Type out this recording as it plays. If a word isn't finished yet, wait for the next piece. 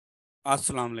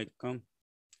Assalamu alaikum.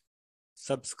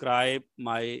 Subscribe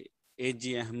my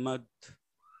AG Ahmed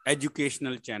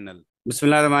educational channel.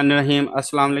 बिस्मिल्लाहिर्रहमानिर्रहीम.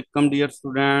 अस्सलाम वालेकुम डियर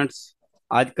स्टूडेंट्स.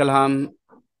 आजकल हम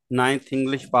 9th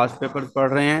इंग्लिश पास पेपर पढ़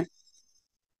रहे हैं.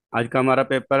 आज का हमारा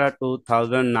पेपर है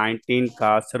 2019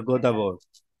 का Sargodha board.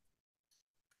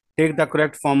 Take the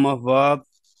correct form of verb.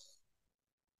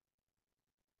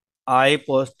 I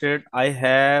posted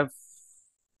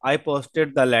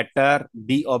the letter.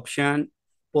 D option.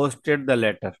 Posted the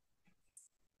letter.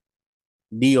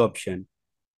 D option.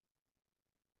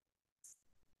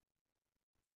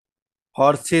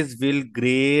 Horses will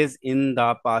graze in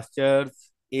the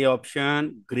pastures. A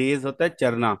option. Graze होता है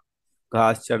चरना,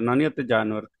 घास चरना नहीं होता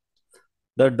जानवर.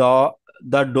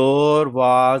 The door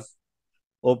was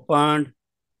opened.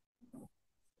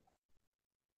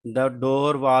 The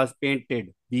door was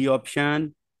painted. B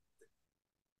option.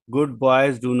 Good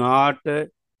boys do not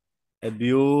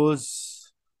abuse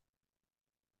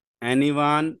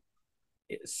anyone.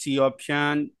 C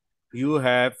option. You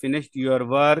have finished your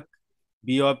work.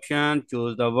 B option.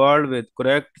 Choose the word with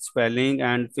correct spelling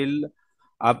and fill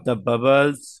up the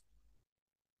bubbles.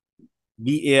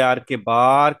 BAR के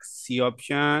bark. C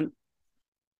option.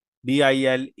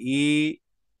 DILEMA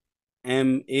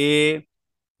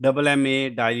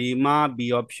dilemma.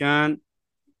 B option.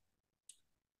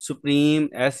 Supreme.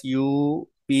 SUPREME.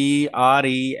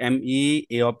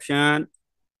 A option.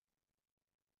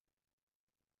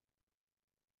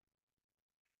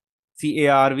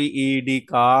 CARVED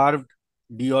carved.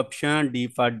 D option. D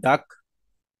for duck.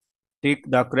 Tick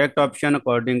the correct option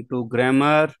according to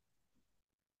grammar.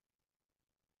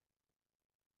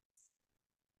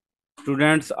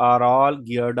 Students are all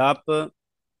geared up.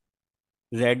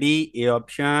 Ready. A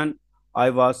option. I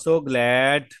was so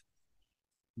glad.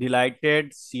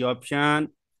 Delighted. C option.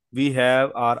 We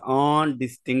have our own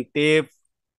distinctive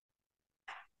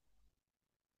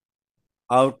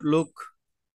outlook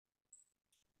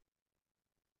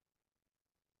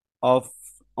of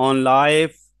on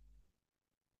life.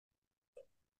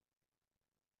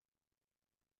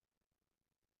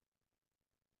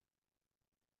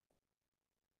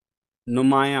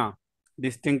 नुमाया.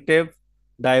 Distinctive.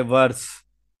 Diverse.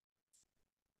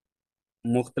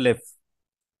 मुख्तलिफ.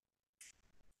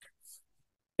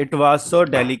 It was so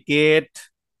delicate.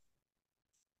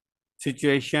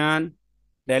 Situation.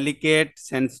 Delicate.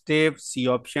 Sensitive. C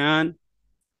option.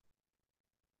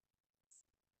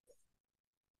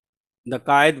 The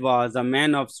Qaid was a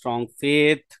man of strong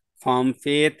faith. Firm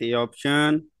faith. A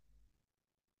option.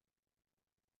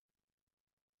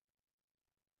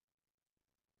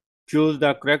 Choose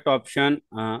the correct option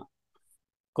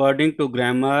according to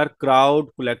grammar.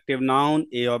 Crowd. Collective noun.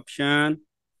 A option.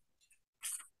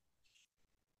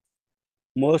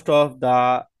 Most of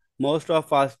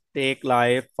us take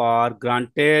life for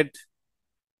granted.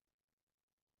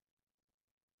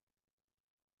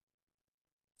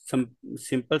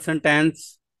 Simple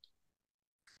sentence,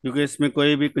 क्योंकि इसमें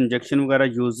कोई भी conjunction वगैरह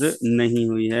use नहीं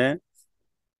हुई है.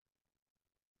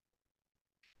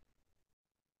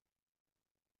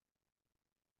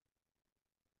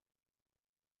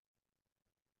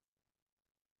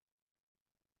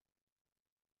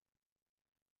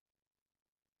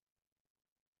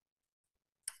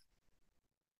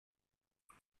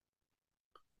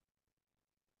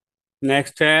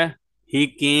 Next है ही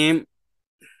came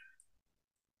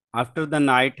after the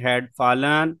night had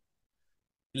fallen.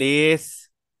 Place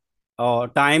और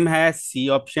टाइम है C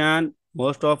option.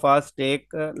 Most of us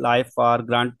take life for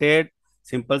granted.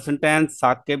 Simple sentence.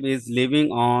 Saqib is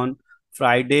living on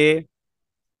Friday.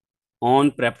 On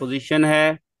preposition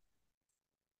है.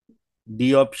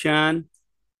 D option.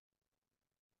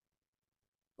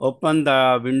 Open the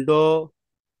window.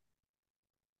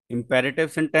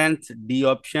 imperative sentence. D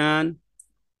option.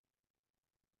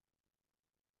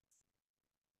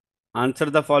 Answer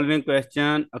the following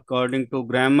question according to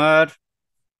grammar.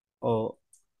 Oh,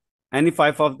 any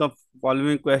 5 of the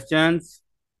following questions.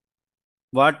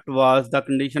 What was the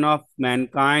condition of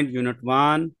mankind? Unit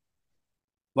 1.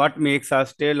 What makes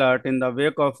us stay alert in the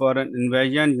wake of foreign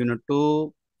invasion? Unit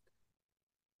 2.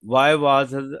 Why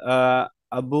was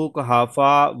Abu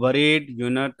Qahafa worried?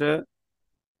 Unit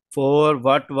 4.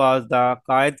 What was the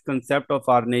Qaid's concept of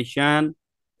our nation?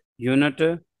 Unit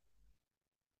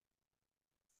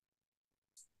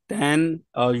 10.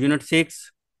 Unit 6.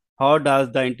 How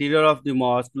does the interior of the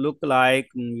mosque look like?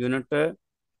 Unit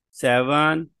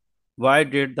 7. Why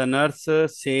did the nurse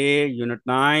say? Unit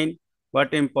 9.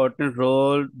 What important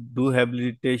role do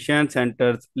rehabilitation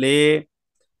centers play?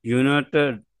 Unit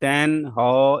 10.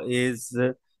 How is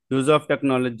use of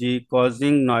technology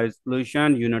causing noise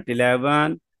pollution? Unit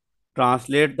 11.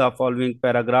 Translate the following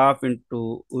paragraph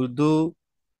into Urdu.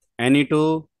 Any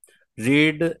two.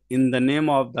 Read in the name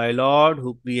of thy Lord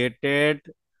who created.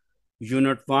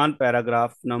 Unit 1,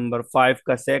 paragraph number 5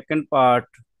 का second part.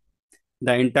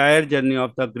 The entire journey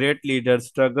of the great leader's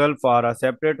struggle for a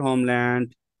separate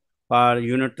homeland. For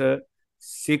unit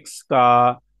 6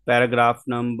 का paragraph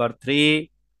number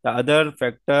 3. The other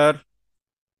factor,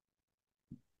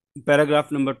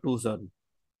 paragraph number 2, sorry.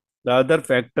 The other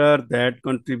factor that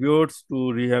contributes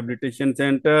to rehabilitation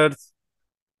centers.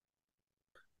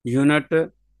 Unit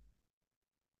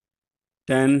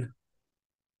 10.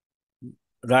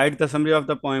 Write the summary of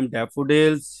the poem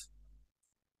Daffodils.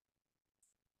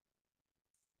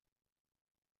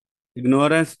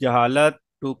 Ignorance, जहालत.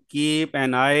 To keep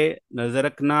an eye, नजर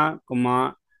रखना.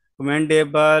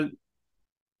 Commendable,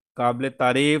 काबिल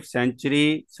तारीफ.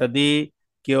 Century, सदी.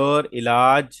 Cure,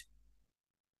 इलाज.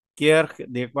 Care,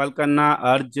 देखभाल करना.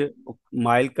 अर्ज,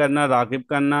 माइल करना, रागिब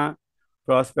करना.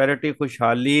 प्रॉस्पेरिटी,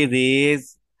 खुशहाली.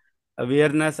 रेज,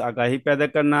 अवेयरनेस, आगाही पैदा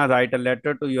करना. Right a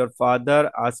letter to your father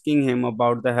asking him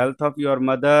about the health of your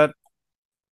mother.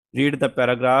 Read the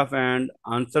paragraph and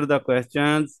answer the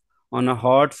questions. On a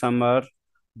hot summer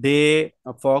day,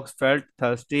 a fox felt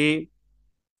thirsty.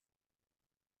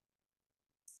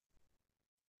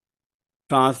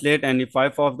 Translate any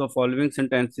five of the following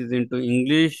sentences into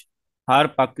English. हर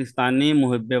पाकिस्तानी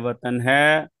मुहिब्बे वतन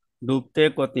है. डूबते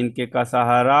को तिनके का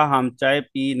सहारा. हम चाय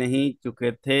P नहीं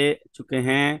चुके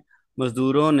हैं.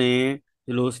 मजदूरों ने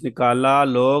जुलूस निकाला.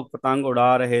 लोग पतंग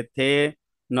उड़ा रहे थे.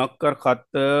 नौकर खत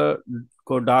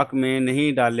को डाक में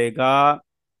नहीं डालेगा.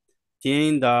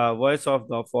 Change the voice of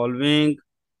the following.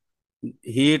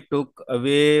 He took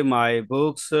away my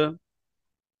books.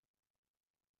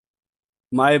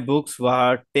 My books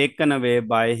were taken away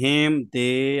by him.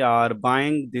 They are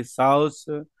buying this house.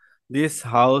 This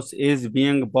house is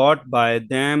being bought by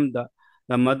them.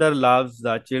 The mother loves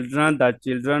the children. The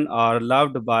children are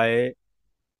loved by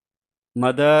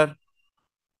mother.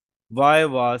 Why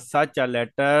was such a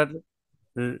letter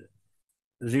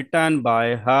written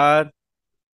by her?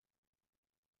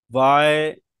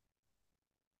 Why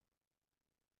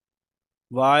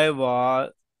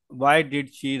why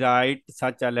did she write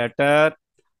such a letter?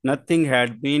 Nothing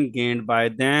had been gained by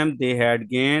them. They had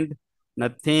gained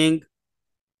nothing.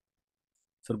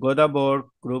 Sargodha board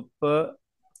group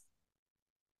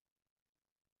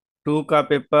 2 का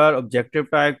paper.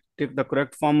 Objective type, take the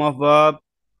correct form of verb.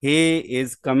 He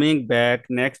is coming back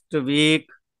next week.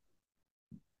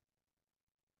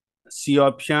 C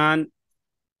option.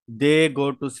 They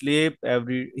go to sleep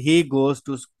every. He goes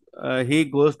to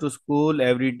school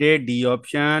every day. D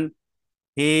option.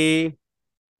 He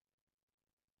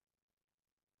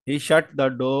he shut the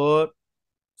door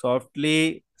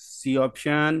softly. C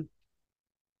option.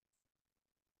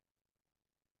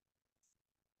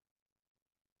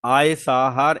 I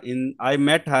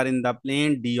met her in the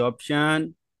plane. D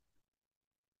option.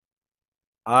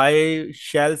 I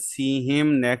shall see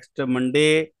him next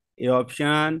Monday. A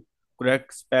option.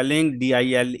 Correct spelling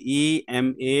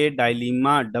DILEMA,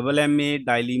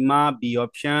 dilemma. B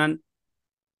option.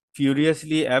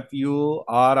 Furiously, FURIOUSLY.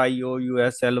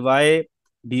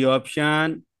 D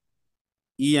option.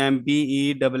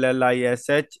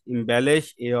 EMBELLISH,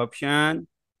 embellish. A option.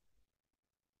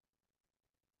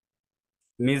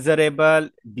 Miserable.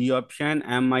 D option.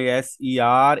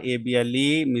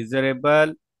 MISERABLE,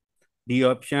 miserable. D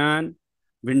option.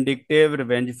 Vindictive,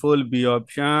 revengeful. B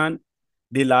option.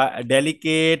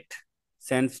 Delicate,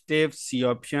 sensitive. C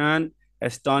option.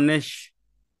 Astonish,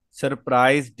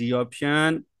 surprise. D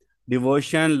option.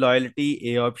 Devotion,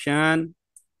 loyalty. A option.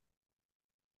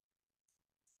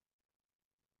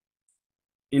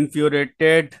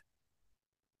 Infuriated,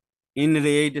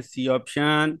 enraged. C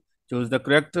option. Choose the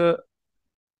correct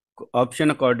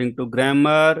option according to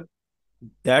grammar.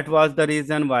 That was the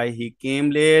reason why he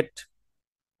came late.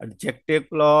 Adjective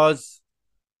clause.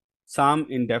 Some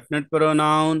indefinite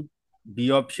pronoun.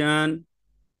 B option.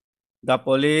 The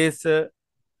police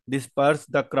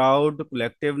dispersed the crowd.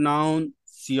 Collective noun.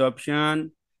 C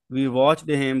option. We watched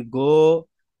him go.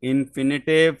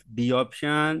 Infinitive. D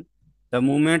option. The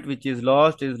moment which is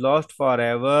lost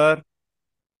forever.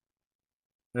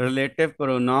 Relative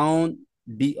pronoun.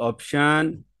 D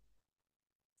option.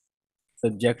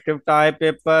 Subjective type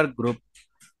paper. Group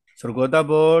Sargodha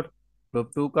board.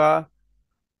 Group 2 का.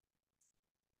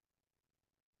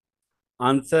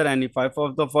 Answer any five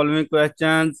of the following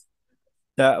questions.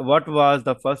 What was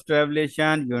the first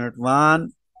revelation? Unit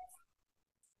 1.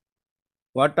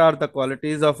 What are the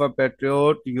qualities of a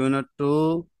patriot? Unit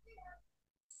 2.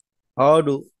 How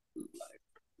do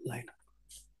like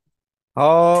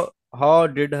how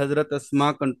did Hazrat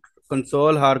Asma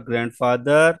console her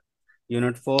grandfather.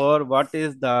 Unit 4,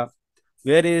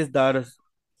 where is the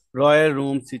royal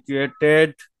room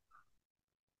situated?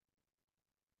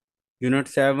 Unit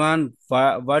 7,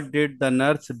 what did the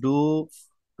nurse do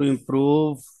to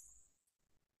improve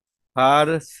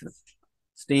her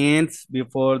stains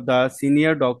before the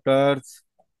senior doctors?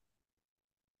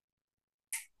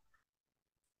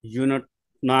 Unit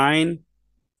 9,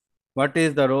 what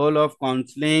is the role of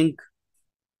counseling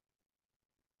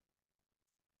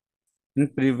in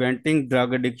preventing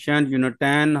drug addiction? Unit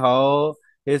 10, how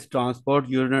is transport?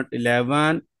 Unit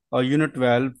 11 or Unit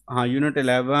 12? Unit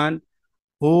 11,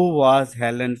 who was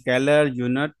Helen Keller?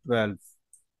 Unit 12.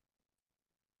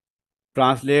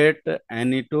 Translate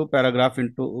any two paragraph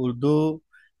into Urdu.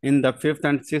 In the 5th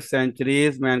and 6th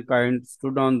centuries, mankind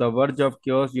stood on the verge of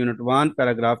chaos. Unit 1,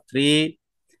 paragraph 3.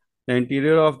 The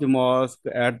interior of the mosque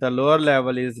at the lower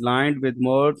level is lined with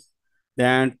more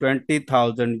than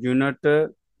 20,000. Unit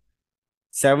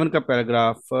 7 का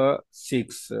paragraph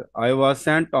 6. I was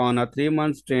sent on a 3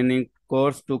 months training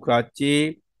course to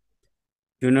Karachi.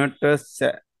 Unit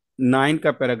 9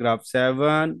 का paragraph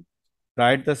 7.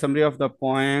 Write the summary of the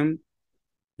poem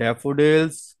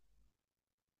Daffodils.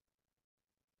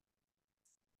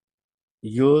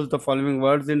 Use the following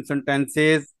words in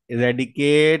sentences.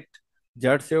 Eradicate,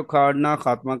 जड़ से उखाड़ना,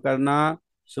 खात्मा करना.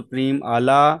 Supreme,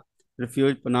 आला.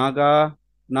 Refuse,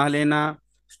 पनाह लेना.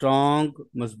 Strong,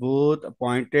 मजबूत.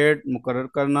 अपॉइंटेड, मुकर्रर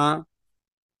करना.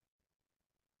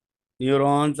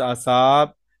 न्यूरॉन्स,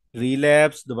 आसाब.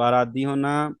 रिलैप्स, दोबारा आदी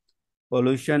होना.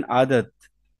 पोल्यूशन, आदत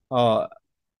और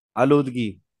आलूदगी.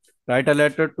 Right a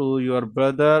letter to your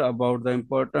brother about the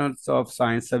importance of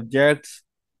science subjects.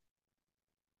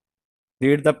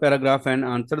 Read the paragraph and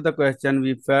answer the question.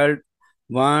 We felt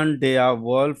one day a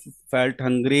wolf felt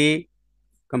hungry.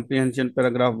 Comprehension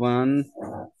paragraph 1.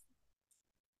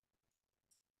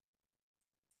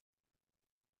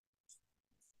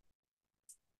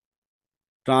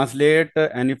 Translate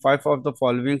any 5 of the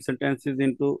following sentences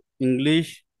into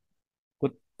English.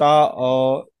 कुत्ता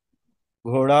और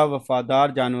घोड़ा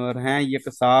वफादार जानवर हैं। ये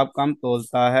कसाब कम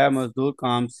तोलता है। मजदूर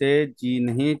काम से जी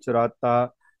नहीं चुरा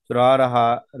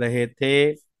रहे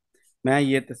थे। मैं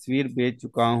ये तस्वीर बेच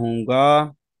चुका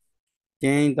हूँगा।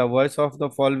 Change the voice of the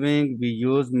following. We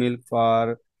use milk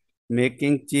for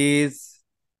making cheese.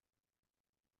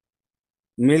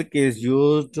 Milk is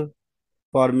used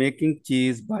for making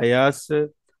cheese by us. A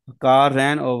car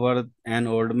ran over an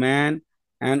old man.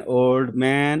 An old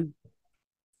man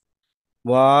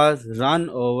was run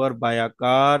over by a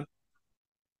car.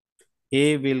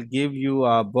 He will give you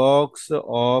a box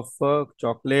of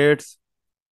chocolates.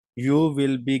 You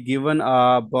will be given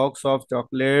a box of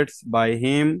chocolates by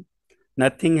him.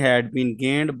 Nothing had been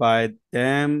gained by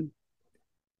them.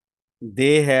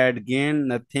 They had gained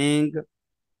nothing.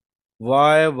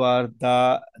 Why were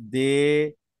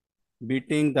they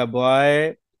beating the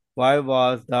boy? Why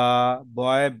was the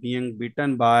boy being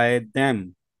beaten by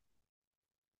them?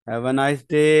 Have a nice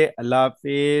day. Allah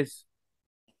Hafiz.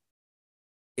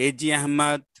 AG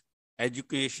Ahmad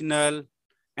educational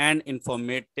and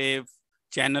informative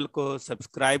channel को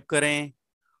subscribe करें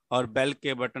और bell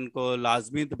के button को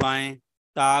लाजमी दबाएं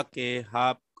ताकि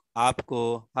आपको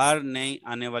हर नई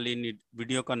आने वाली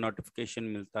वीडियो का नोटिफिकेशन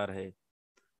मिलता रहे।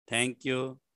 Thank you.